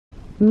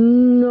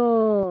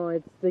No,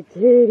 it's the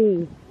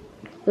kitty.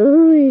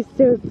 Oh, he's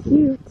so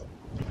cute.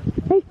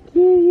 Hi,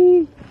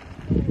 kitty.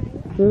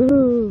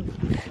 Oh,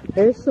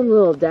 there's some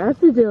little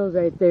daffodils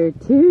right there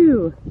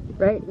too,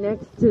 right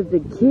next to the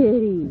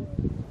kitty.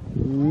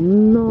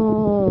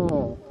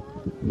 No.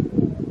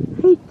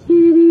 Hey,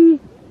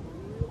 kitty.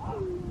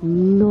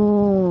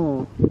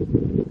 No.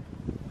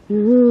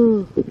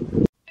 Oh.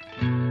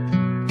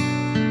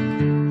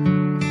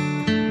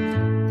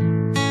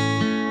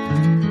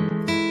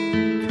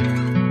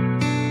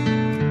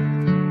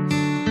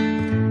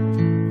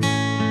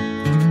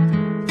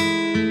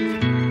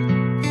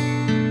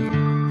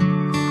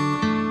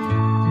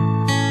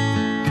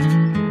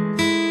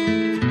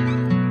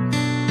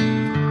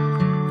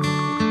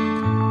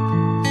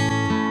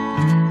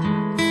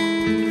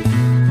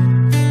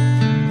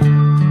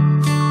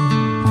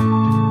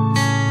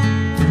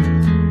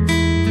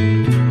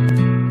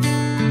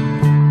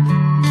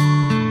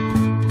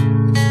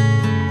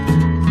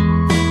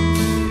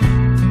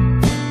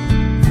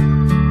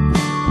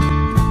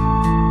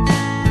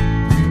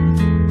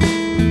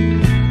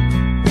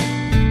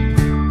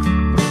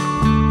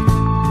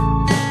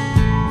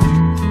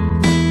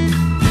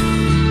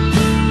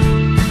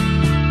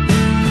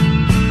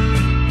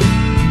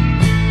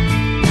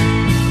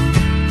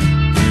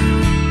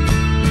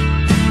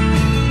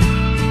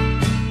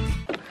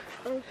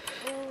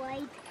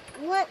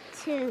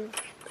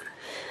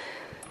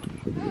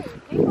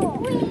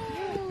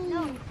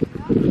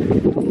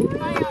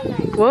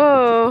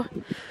 Whoa.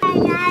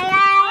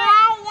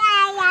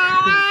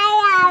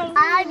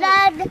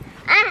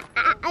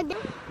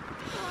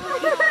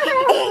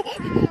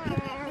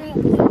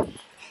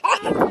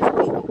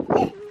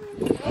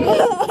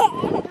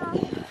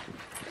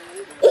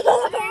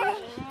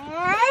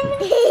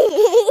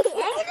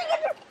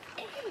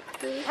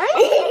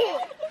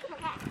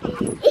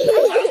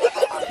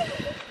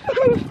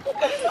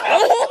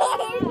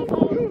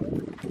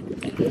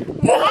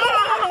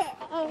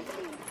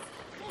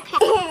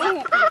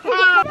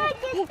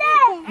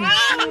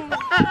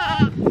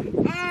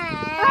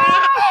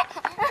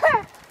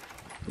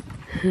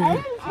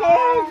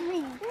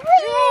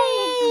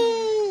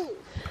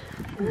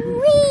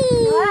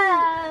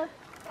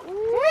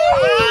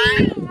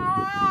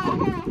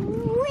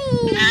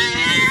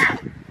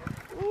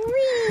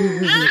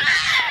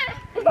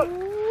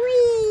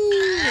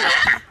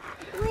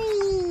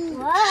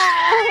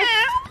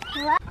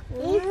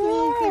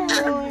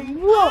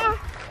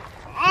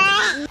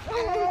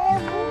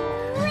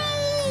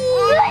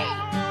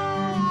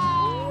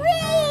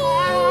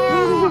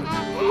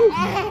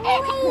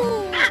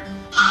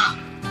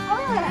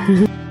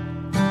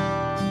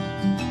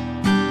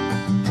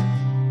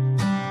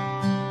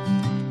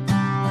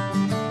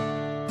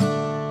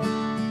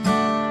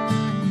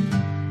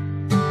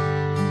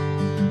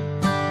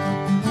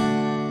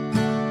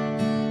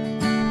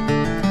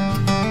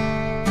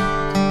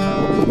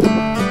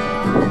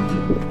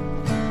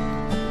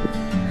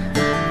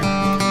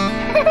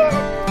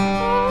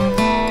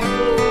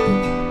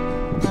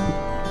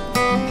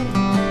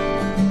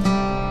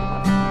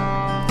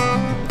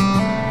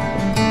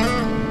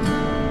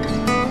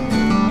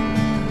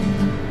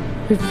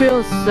 It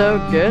feels so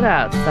good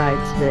outside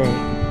today.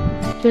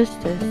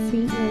 Just a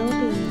sweet little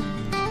baby.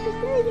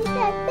 Look at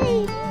that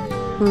baby.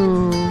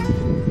 Oh.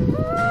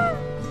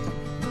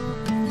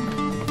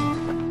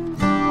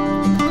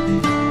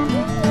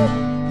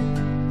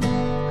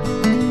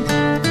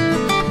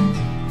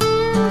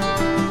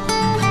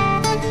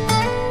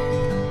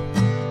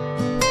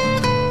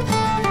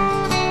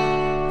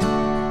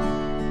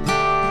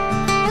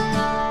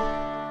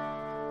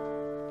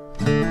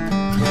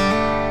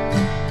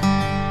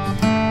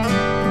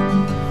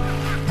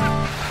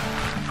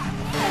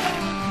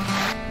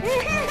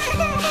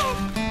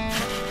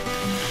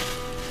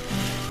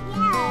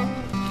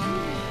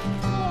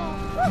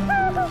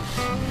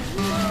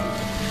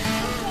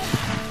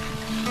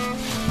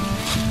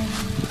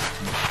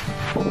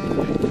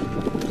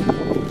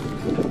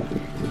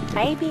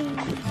 Baby.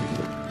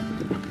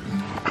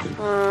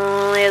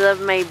 Oh, I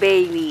love my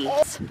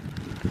babies.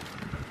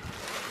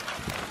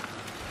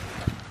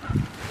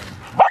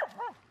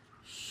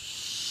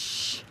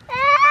 Shh.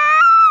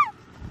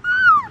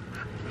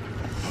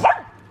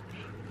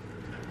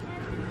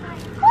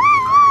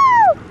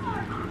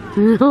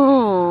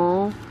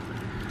 No.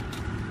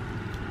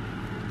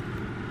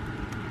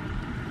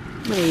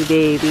 My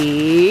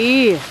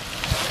baby.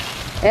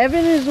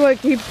 Evan is what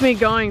keeps me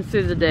going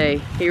through the day.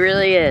 He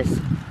really is.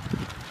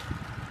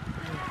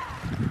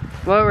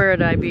 Where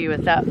would I be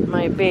without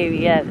my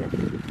baby Evan?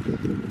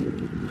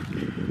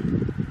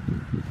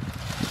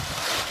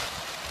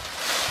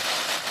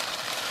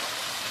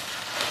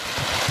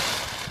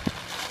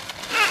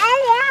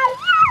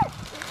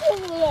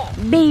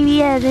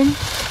 Baby Evan.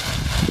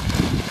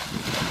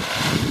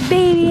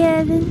 Baby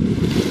Evan.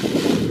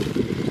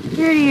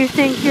 Where do you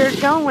think you're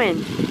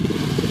going?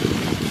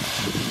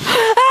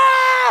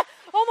 Ah!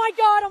 Oh my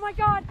God, oh my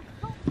God.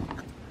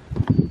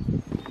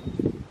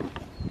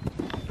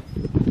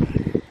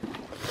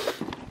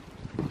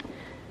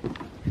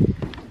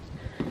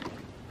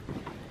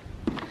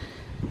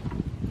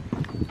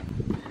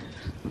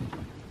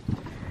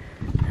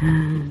 Go,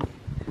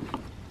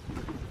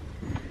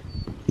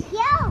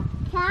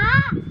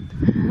 cat.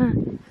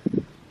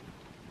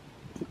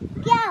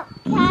 Go,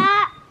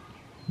 cat.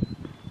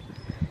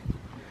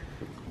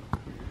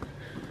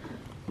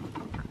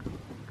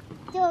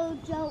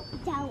 Jojo,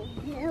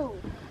 Jojo.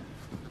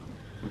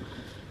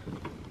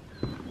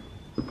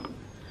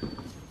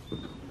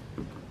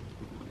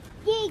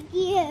 Thank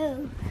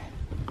you.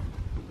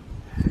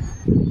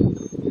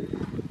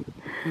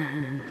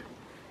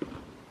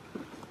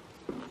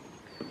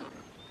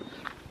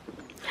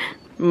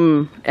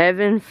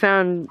 Evan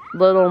found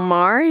little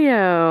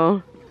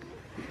Mario.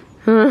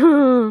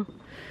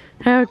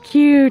 How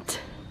cute.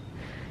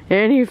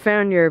 And you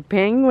found your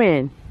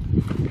penguin.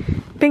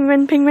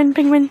 Penguin, penguin,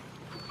 penguin.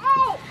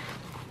 Hey,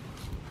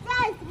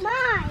 that's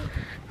mine.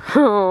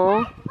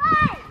 Oh. That's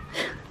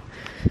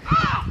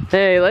mine.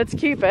 Hey, let's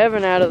keep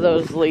Evan out of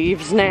those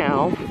leaves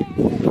now.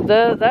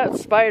 That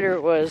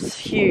spider was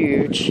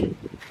huge.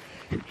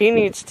 He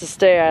needs to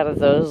stay out of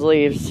those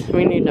leaves.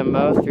 We need to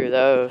mow through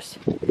those.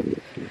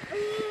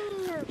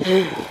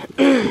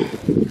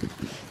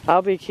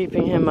 I'll be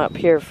keeping him up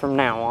here from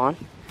now on,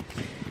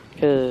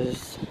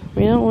 because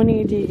we don't want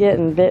you to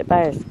getting bit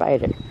by a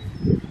spider.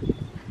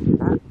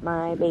 Not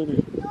my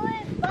baby.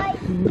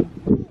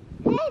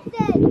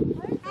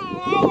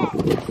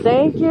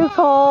 Thank you,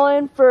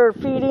 Colin, for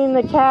feeding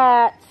the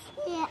cats.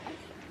 Yeah.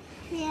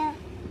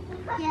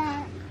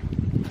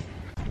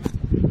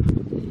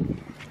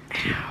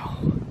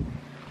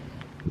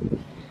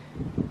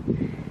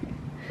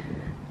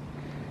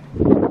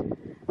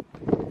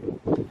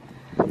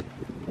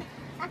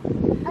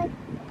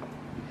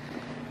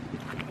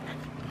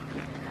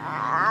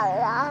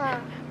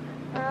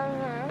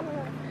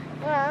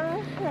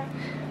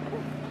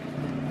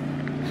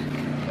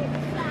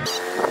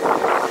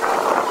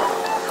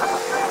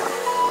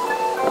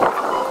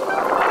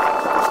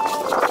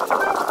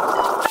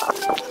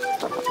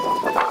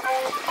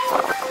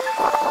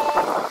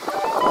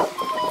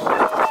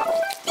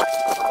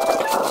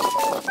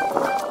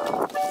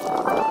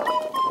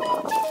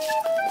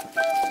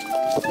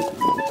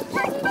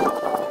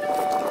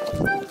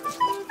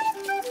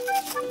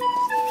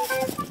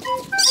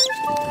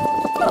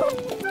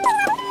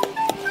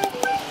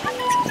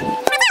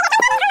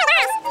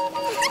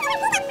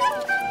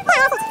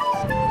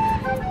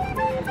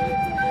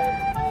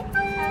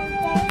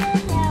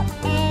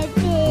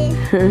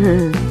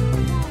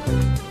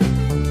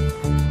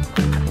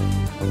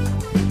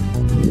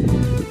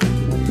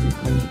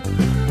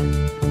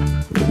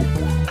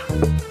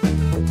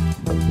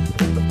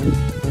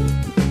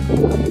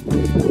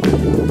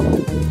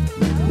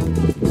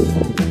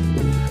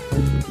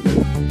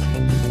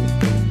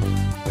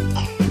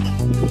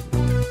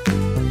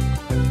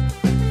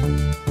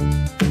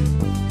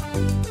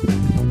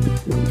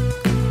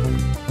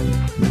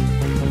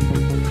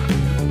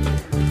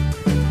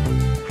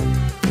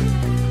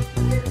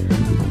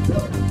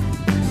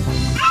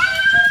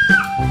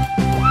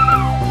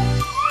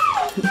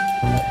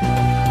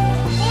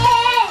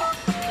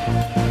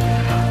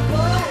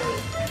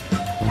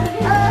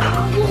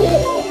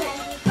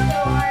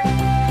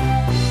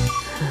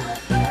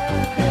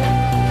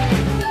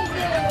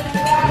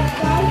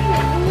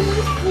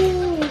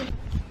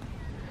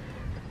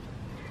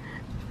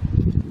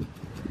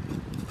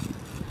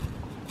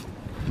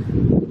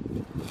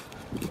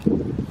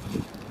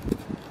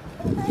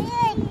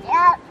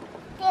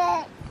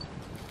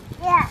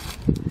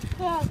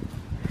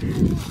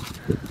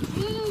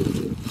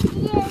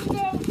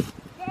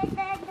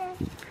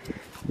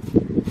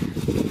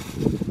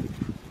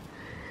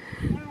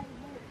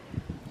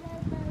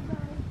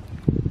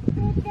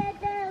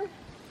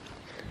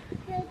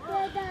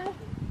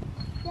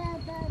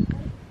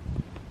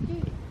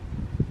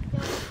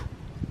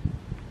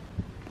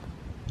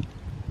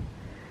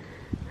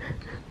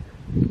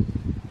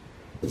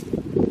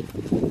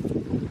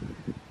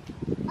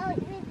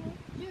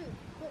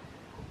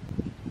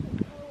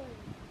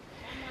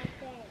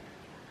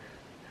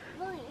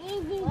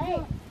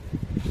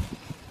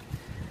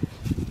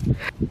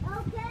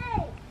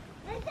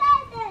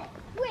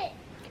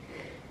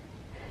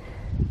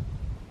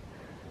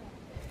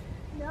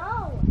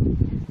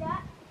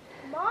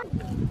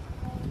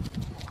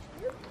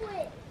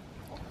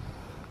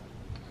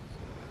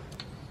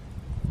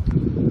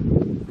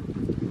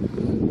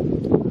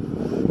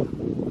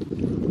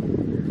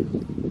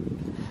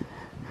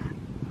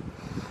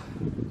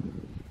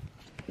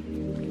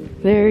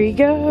 There he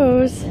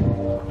goes.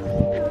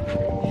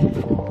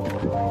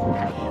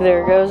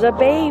 There goes a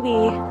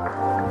baby.